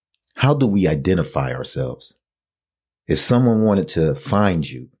How do we identify ourselves? If someone wanted to find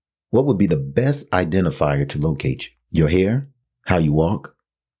you, what would be the best identifier to locate you? Your hair? How you walk?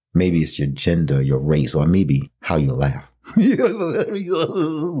 Maybe it's your gender, your race, or maybe how you laugh. Excuse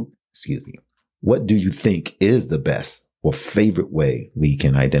me. What do you think is the best or favorite way we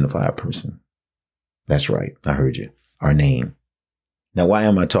can identify a person? That's right. I heard you. Our name. Now, why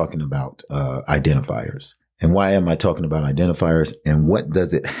am I talking about identifiers? And why am I talking about identifiers? And what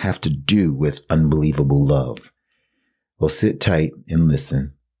does it have to do with unbelievable love? Well, sit tight and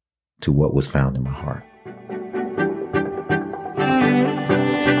listen to what was found in my heart.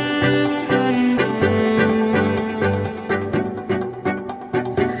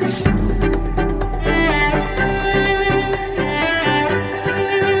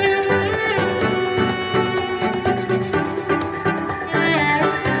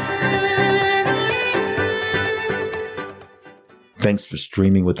 Thanks for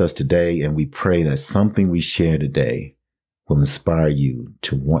streaming with us today, and we pray that something we share today will inspire you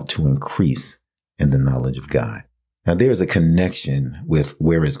to want to increase in the knowledge of God. Now, there's a connection with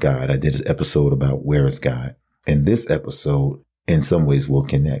Where is God? I did an episode about Where is God? And this episode, in some ways, will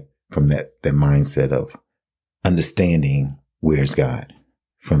connect from that mindset of understanding where's God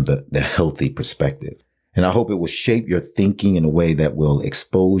from the healthy perspective. And I hope it will shape your thinking in a way that will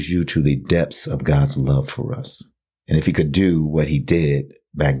expose you to the depths of God's love for us. And if he could do what he did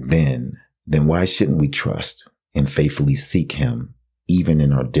back then why shouldn't we trust and faithfully seek him even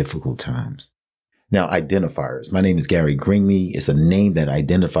in our difficult times? Now, identifiers. My name is Gary Greenme. It's a name that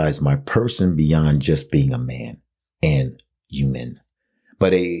identifies my person beyond just being a man and human,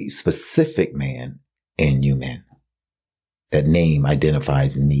 but a specific man and human. That name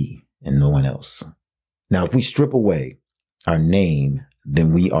identifies me and no one else. Now, if we strip away our name,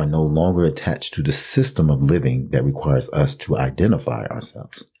 then we are no longer attached to the system of living that requires us to identify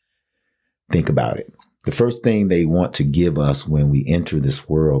ourselves. Think about it. The first thing they want to give us when we enter this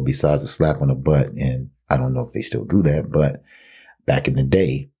world, besides a slap on the butt, and I don't know if they still do that, but back in the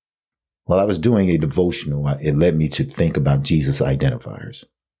day, while I was doing a devotional, it led me to think about Jesus' identifiers.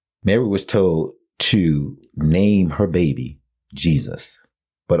 Mary was told to name her baby Jesus,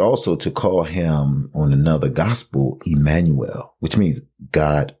 but also to call him on another gospel, Emmanuel, which means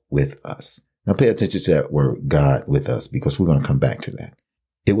God with us. Now pay attention to that word, God with us, because we're going to come back to that.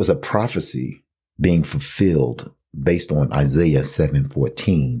 It was a prophecy being fulfilled based on Isaiah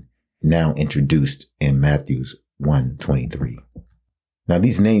 7:14, now introduced in Matthew 1:23. Now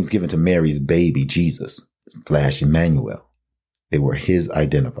these names given to Mary's baby, Jesus / Emmanuel, they were his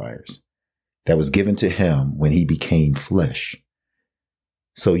identifiers that was given to him when he became flesh.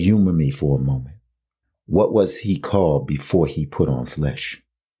 So humor me for a moment. What was he called before he put on flesh?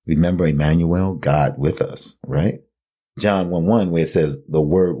 Remember Emmanuel, God with us, right? John 1:1, where it says the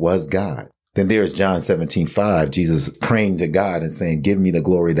word was God. Then there's John 17:5, Jesus praying to God and saying, give me the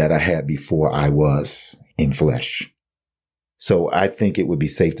glory that I had before I was in flesh. So I think it would be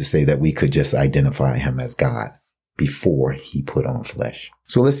safe to say that we could just identify him as God before he put on flesh.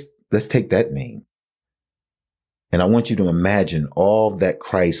 So let's take that name. And I want you to imagine all that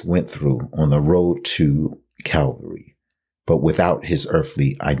Christ went through on the road to Calvary, but without his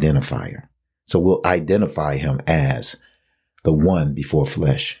earthly identifier. So we'll identify him as the one before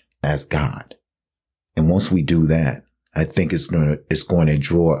flesh, as God. And once we do that, I think it's going to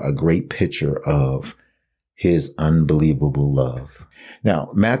draw a great picture of his unbelievable love. Now,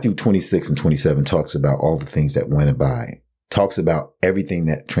 Matthew 26:27 talks about all the things that went by. Talks about everything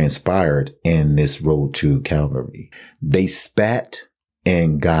that transpired in this road to Calvary. They spat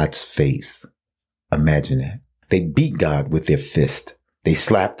in God's face. Imagine that. They beat God with their fist. They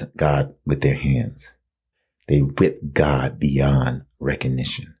slapped God with their hands. They whipped God beyond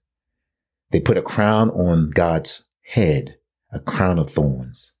recognition. They put a crown on God's head, a crown of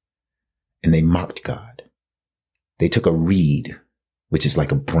thorns, and they mocked God. They took a reed, which is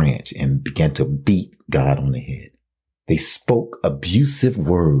like a branch, and began to beat God on the head. They spoke abusive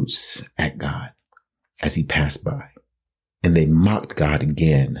words at God as he passed by. And they mocked God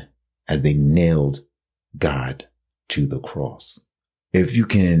again as they nailed God to the cross. If you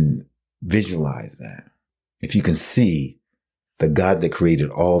can visualize that, if you can see the God that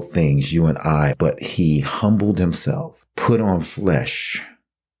created all things, you and I, but he humbled himself, put on flesh,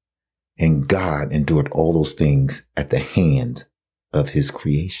 and God endured all those things at the hand of his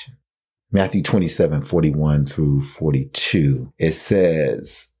creation. Matthew 27:41 through 42, it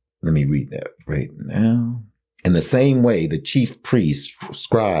says, let me read that right now. In the same way, the chief priests,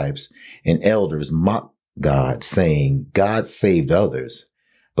 scribes, and elders mocked God, saying, God saved others,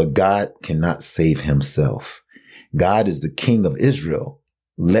 but God cannot save himself. God is the King of Israel.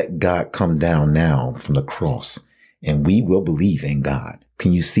 Let God come down now from the cross and we will believe in God.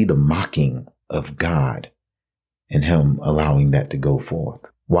 Can you see the mocking of God and him allowing that to go forth?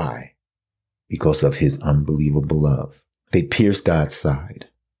 Why? Because of his unbelievable love. They pierced God's side.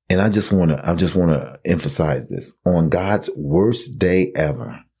 And I just want to emphasize this. On God's worst day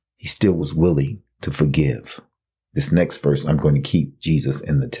ever, he still was willing to forgive. This next verse, I'm going to keep Jesus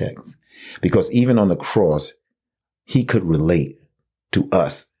in the text because even on the cross, he could relate to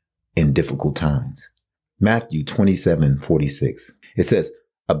us in difficult times. Matthew 27:46. It says,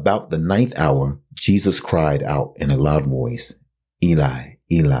 about the ninth hour, Jesus cried out in a loud voice, Eli,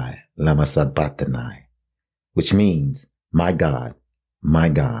 Eli, lama sabachthani, which means, my God,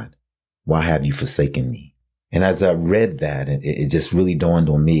 why have you forsaken me? And as I read that, it just really dawned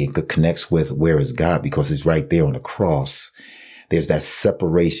on me. It connects with where is God because it's right there on the cross. There's that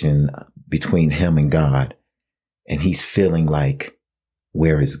separation between him and God. And he's feeling like,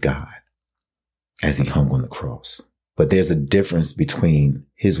 where is God? As he hung on the cross. But there's a difference between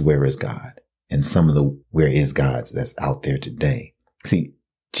his where is God and some of the where is God's that's out there today. See,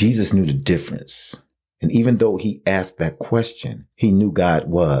 Jesus knew the difference. And even though he asked that question, he knew God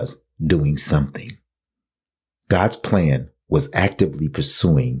was doing something. God's plan was actively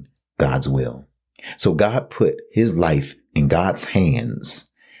pursuing God's will. So God put his life in God's hands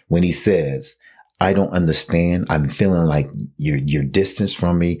when he says, I don't understand. I'm feeling like you're distant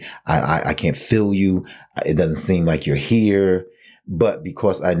from me. I can't feel you. It doesn't seem like you're here. But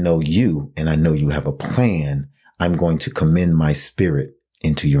because I know you and I know you have a plan, I'm going to commend my spirit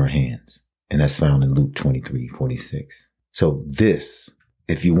into your hands. And that's found in Luke 23:46. So this,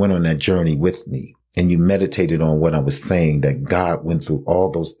 if you went on that journey with me and you meditated on what I was saying, that God went through all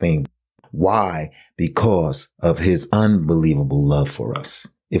those things. Why? Because of his unbelievable love for us.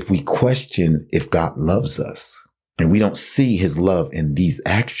 If we question if God loves us and we don't see his love in these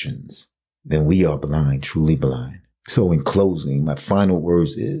actions, then we are blind, truly blind. So in closing, my final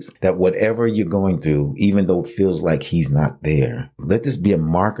words is that whatever you're going through, even though it feels like he's not there, let this be a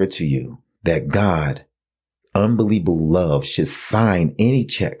marker to you that God, unbelievable love, should sign any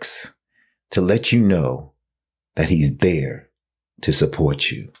checks to let you know that he's there to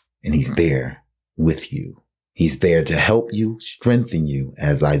support you and he's there with you. He's there to help you, strengthen you,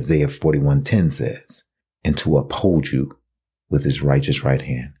 as Isaiah 41:10 says, and to uphold you with his righteous right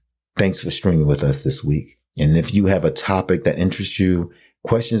hand. Thanks for streaming with us this week. And if you have a topic that interests you,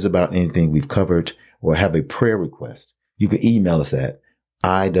 questions about anything we've covered, or have a prayer request, you can email us at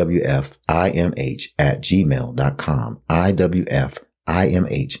iwfimh@gmail.com,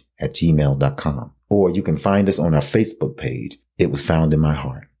 iwfimh@gmail.com. Or you can find us on our Facebook page. It was found in my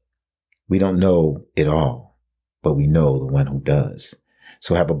heart. We don't know it all, but we know the one who does.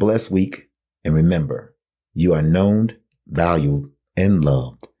 So have a blessed week. And remember, you are known, valued, and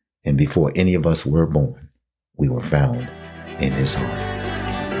loved. And before any of us were born, we were found in his heart.